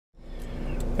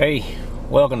Hey,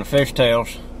 welcome to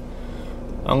FishTales.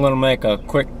 I'm going to make a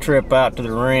quick trip out to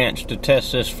the ranch to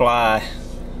test this fly.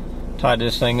 Tied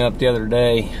this thing up the other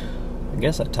day. I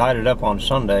guess I tied it up on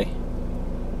Sunday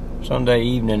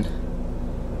evening.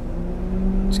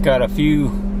 It's got a few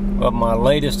of my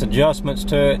latest adjustments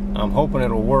to it. I'm hoping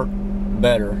it'll work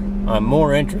better. I'm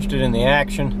more interested in the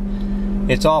action.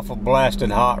 It's awful blasted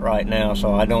hot right now,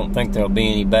 so I don't think there'll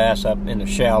be any bass up in the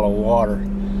shallow water.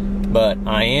 But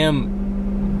I am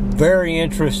very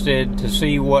interested to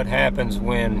see what happens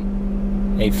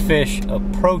when a fish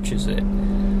approaches it.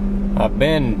 I've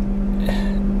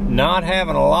been not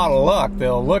having a lot of luck.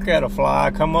 They'll look at a fly,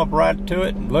 come up right to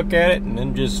it, and look at it, and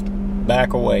then just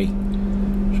back away.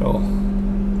 So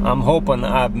I'm hoping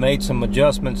I've made some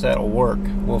adjustments that'll work.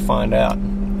 We'll find out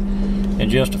in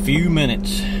just a few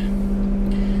minutes.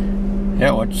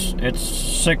 Hell, it's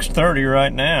 6:30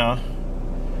 right now.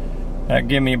 That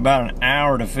give me about an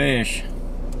hour to fish.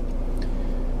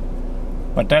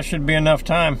 But that should be enough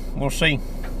time. We'll see.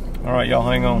 Alright, y'all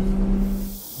hang on.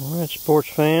 Alright, sports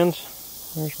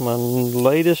fans. There's my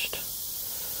latest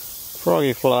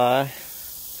froggy fly.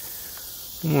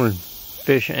 I'm going to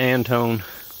fish Antone.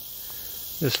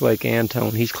 This Lake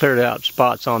Antone. He's cleared out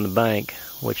spots on the bank,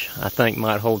 which I think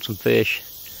might hold some fish.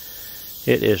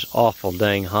 It is awful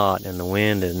dang hot and the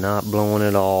wind is not blowing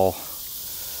at all.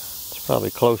 It's probably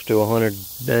close to 100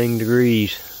 dang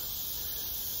degrees.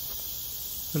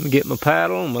 Let me get my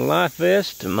paddle and my life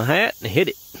vest and my hat and hit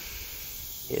it.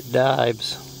 It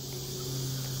dives.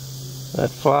 That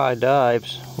fly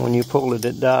dives. When you pull it,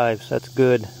 it dives. That's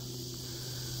good.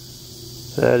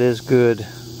 That is good.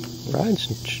 Rides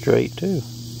straight too.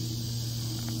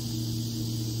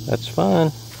 That's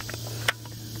fine.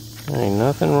 There ain't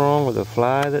nothing wrong with a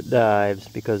fly that dives,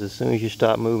 because as soon as you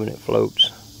stop moving, it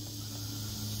floats.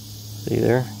 See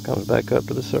there? Comes back up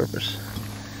to the surface.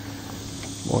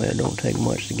 Boy, it don't take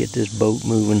much to get this boat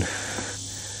moving.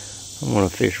 I'm going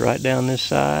to fish right down this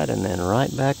side and then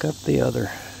right back up the other.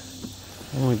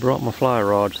 I only brought my fly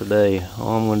rods today.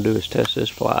 All I'm going to do is test this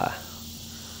fly.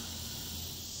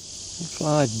 The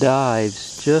fly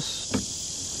dives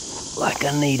just like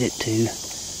I need it to.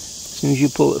 As soon as you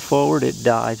pull it forward, it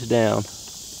dives down.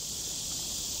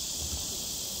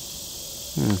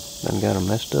 Done got a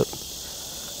messed up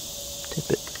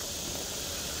tippet.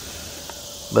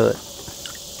 But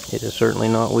it is certainly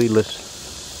not weedless.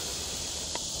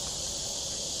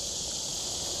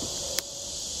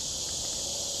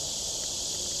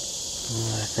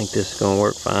 I think this is going to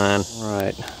work fine.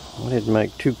 Alright, I did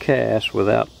make 2 casts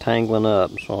without tangling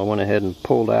up, so I went ahead and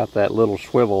pulled out that little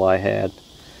swivel I had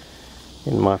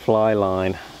in my fly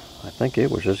line. I think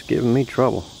it was just giving me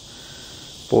trouble.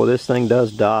 Boy, this thing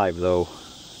does dive though.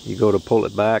 You go to pull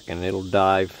it back and it'll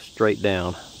dive straight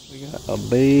down. We got a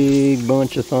big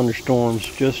bunch of thunderstorms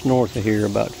just north of here,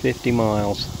 about 50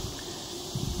 miles.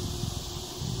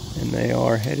 And they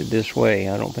are headed this way.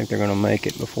 I don't think they're going to make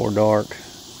it before dark.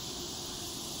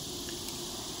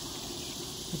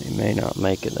 They may not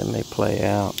make it, they may play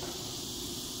out.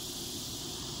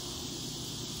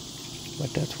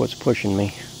 But that's what's pushing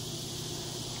me.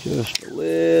 Just a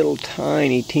little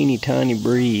tiny, teeny tiny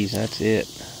breeze, that's it.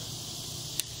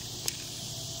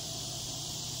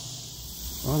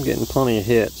 I'm getting plenty of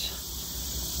hits,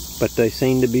 but they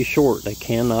seem to be short. They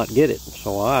cannot get it.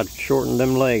 So I shortened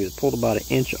them legs, pulled about 1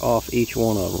 inch off each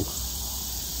one of them.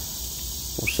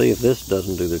 We'll see if this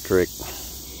doesn't do the trick.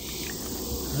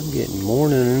 I'm getting more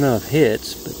than enough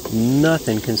hits, but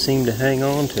nothing can seem to hang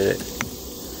on to it.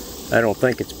 I don't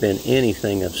think it's been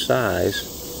anything of size.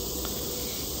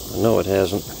 I know it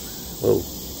hasn't. Whoa.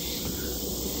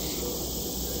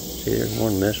 See, there's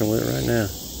one messing with it right now.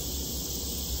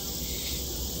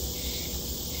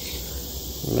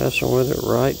 Messing with it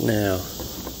right now.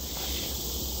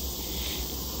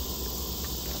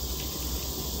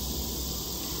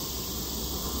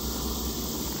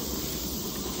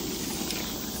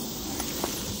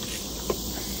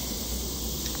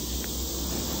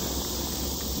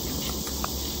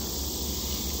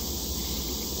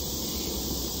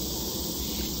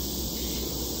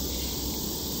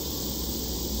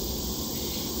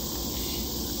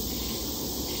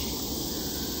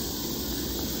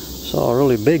 Saw a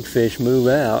really big fish move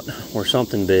out, or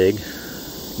something big.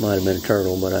 Might have been a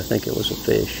turtle, but I think it was a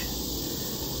fish.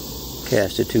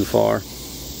 Cast it too far.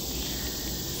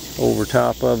 Over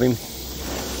top of him.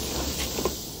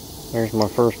 There's my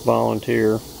first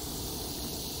volunteer.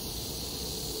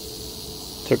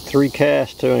 Took 3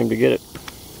 casts to him to get it,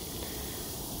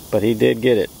 but he did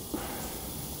get it.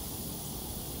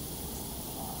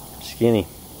 Skinny.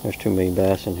 There's too many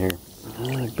bass in here.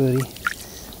 Alright, buddy.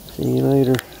 See you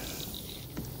later.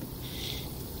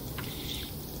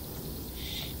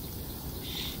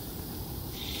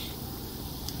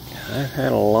 I've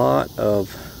had a lot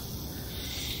of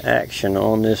action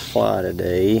on this fly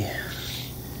today,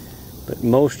 but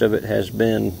most of it has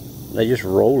been, they just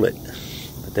roll it,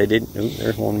 but they didn't. Ooh,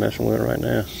 there's one messing with it right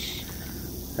now.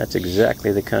 That's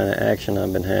exactly the kind of action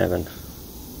I've been having.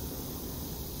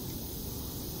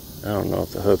 I don't know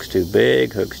if the hook's too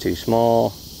big, hook's too small,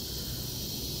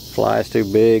 fly's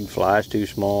too big, fly's too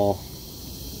small,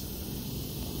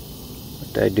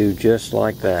 but they do just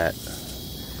like that.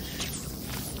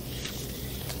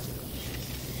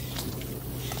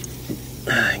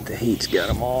 I think the heat's got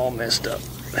them all messed up.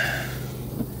 There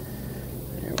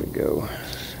we go.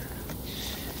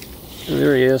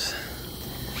 There he is.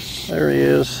 There he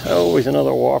is. Oh, he's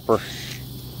another whopper.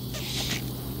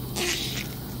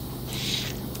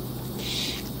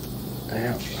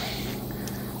 Yeah.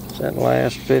 It's that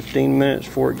last 15 minutes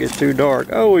before it gets too dark.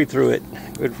 Oh, he threw it.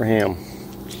 Good for him.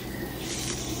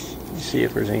 Let's see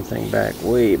if there's anything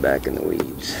way back in the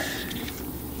weeds.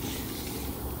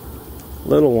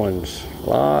 Little ones.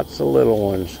 Lots of little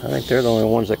ones. I think they're the only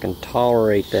ones that can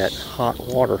tolerate that hot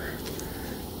water.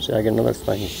 See, I get another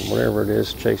thing from whatever it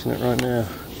is chasing it right now.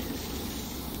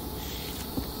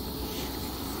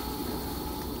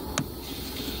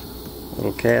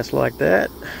 Little cast like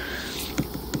that.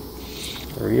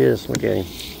 There he is. Look at him.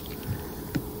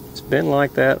 It's been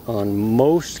like that on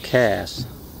most casts.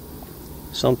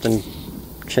 Something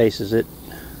chases it,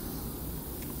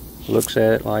 looks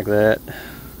at it like that.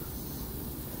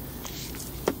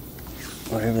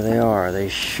 Whatever they are, they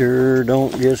sure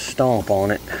don't just stomp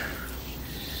on it.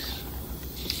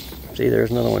 See,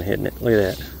 there's another one hitting it. Look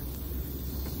at that.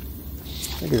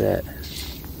 Look at that.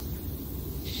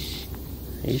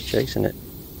 He's chasing it.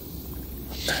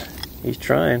 He's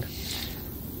trying.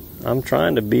 I'm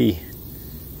trying to be,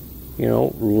 you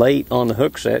know, late on the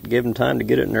hook set, give them time to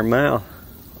get it in their mouth.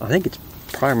 I think it's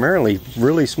primarily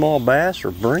really small bass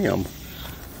or brim.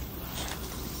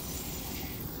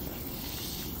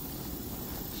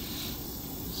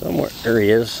 Somewhere, there he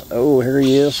is. Oh, here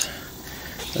he is.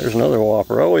 There's another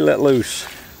whopper. Oh, he let loose.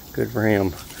 Good for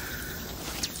him.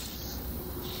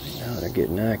 Now they're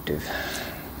getting active.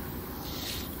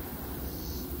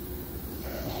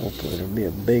 Hopefully there'll be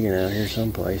a big one out here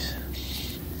someplace.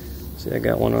 See, I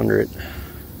got one under it.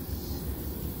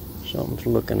 Something's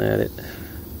looking at it.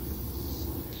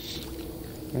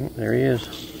 Oh, there he is.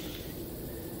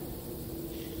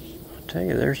 I'll tell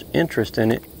you, there's interest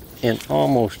in it in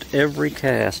almost every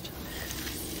cast.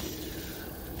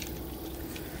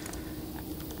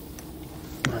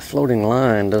 My floating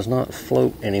line does not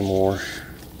float anymore.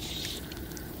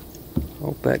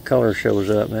 Hope that color shows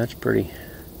up. That's pretty.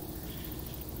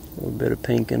 A little bit of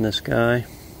pink in the sky.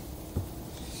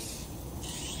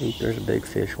 Oop, there's a big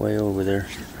fish way over there.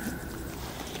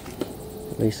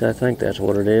 At least I think that's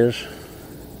what it is.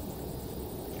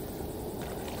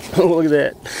 Oh, look at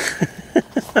that.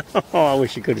 Oh, I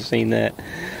wish you could have seen that.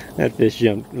 That fish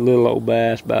jumped, a little old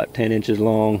bass, about 10 inches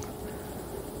long.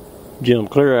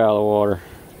 Jumped clear out of the water.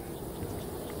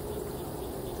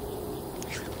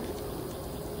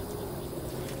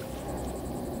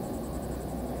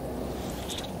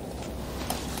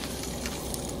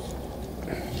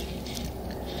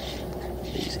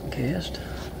 Decent cast.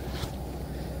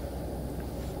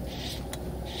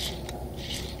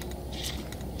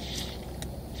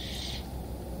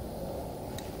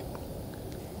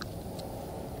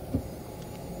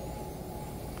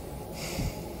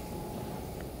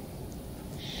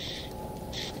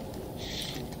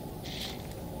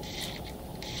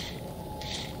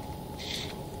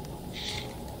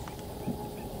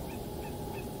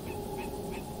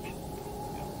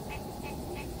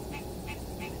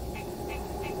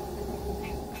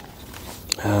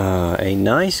 A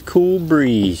nice cool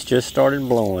breeze just started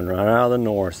blowing right out of the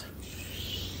north.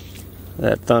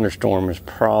 That thunderstorm is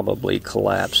probably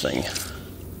collapsing.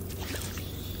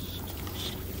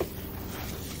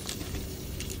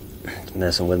 It's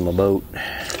messing with my boat.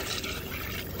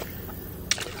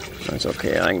 That's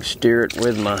okay, I can steer it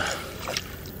with my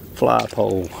fly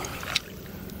pole.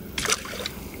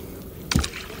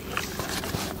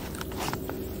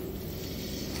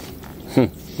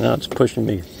 Now it's pushing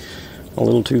me a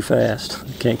little too fast.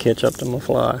 Can't catch up to my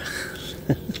fly.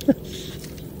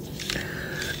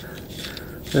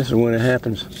 This is when it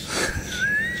happens.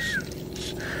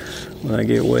 When I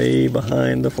get way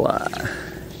behind the fly.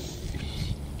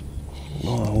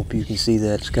 Oh, I hope you can see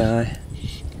that sky.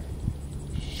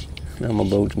 Now my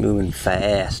boat's moving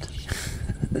fast.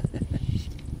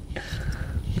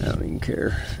 I don't even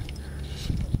care.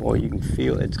 Boy, you can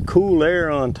feel it. It's cool air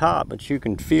on top, but you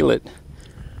can feel it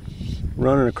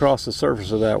running across the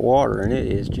surface of that water, and it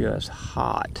is just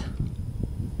hot.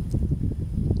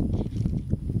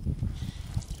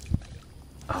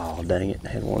 Oh, dang it.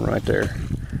 Had one right there.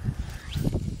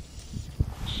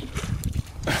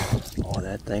 Boy,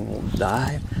 that thing will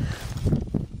dive.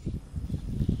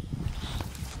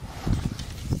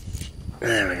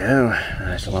 There we go.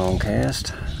 Nice long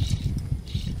cast.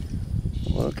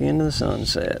 Look into the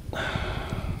sunset.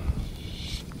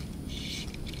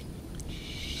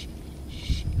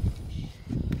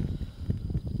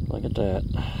 Look at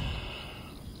that.